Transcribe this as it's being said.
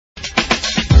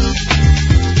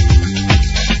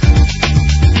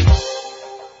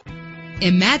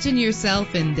Imagine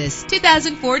yourself in this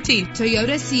 2014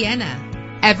 Toyota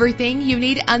Sienna. Everything you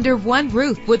need under one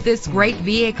roof with this great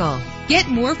vehicle. Get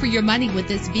more for your money with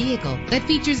this vehicle that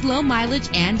features low mileage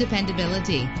and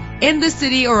dependability. In the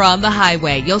city or on the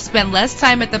highway, you'll spend less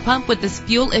time at the pump with this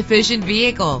fuel-efficient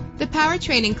vehicle. The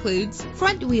powertrain includes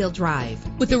front-wheel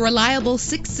drive with a reliable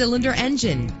 6-cylinder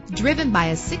engine driven by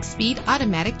a 6-speed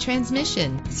automatic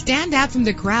transmission. Stand out from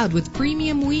the crowd with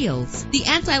premium wheels. The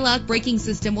anti-lock braking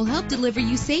system will help deliver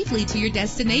you safely to your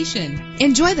destination.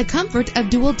 Enjoy the comfort of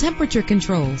dual temperature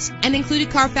controls. An included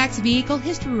Carfax Vehicle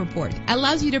History Report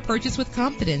allows you to purchase with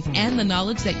confidence and the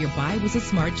knowledge that your buy was a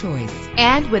smart choice.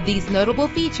 And with these notable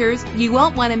features, you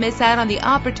won't want to miss out on the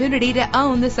opportunity to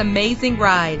own this amazing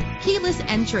ride. Keyless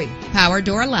entry, power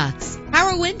door locks,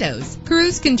 power windows,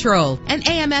 cruise control, an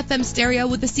AM/FM stereo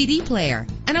with a CD player,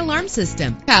 an alarm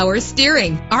system, power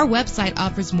steering. Our website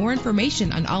offers more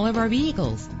information on all of our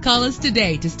vehicles. Call us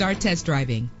today to start test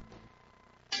driving.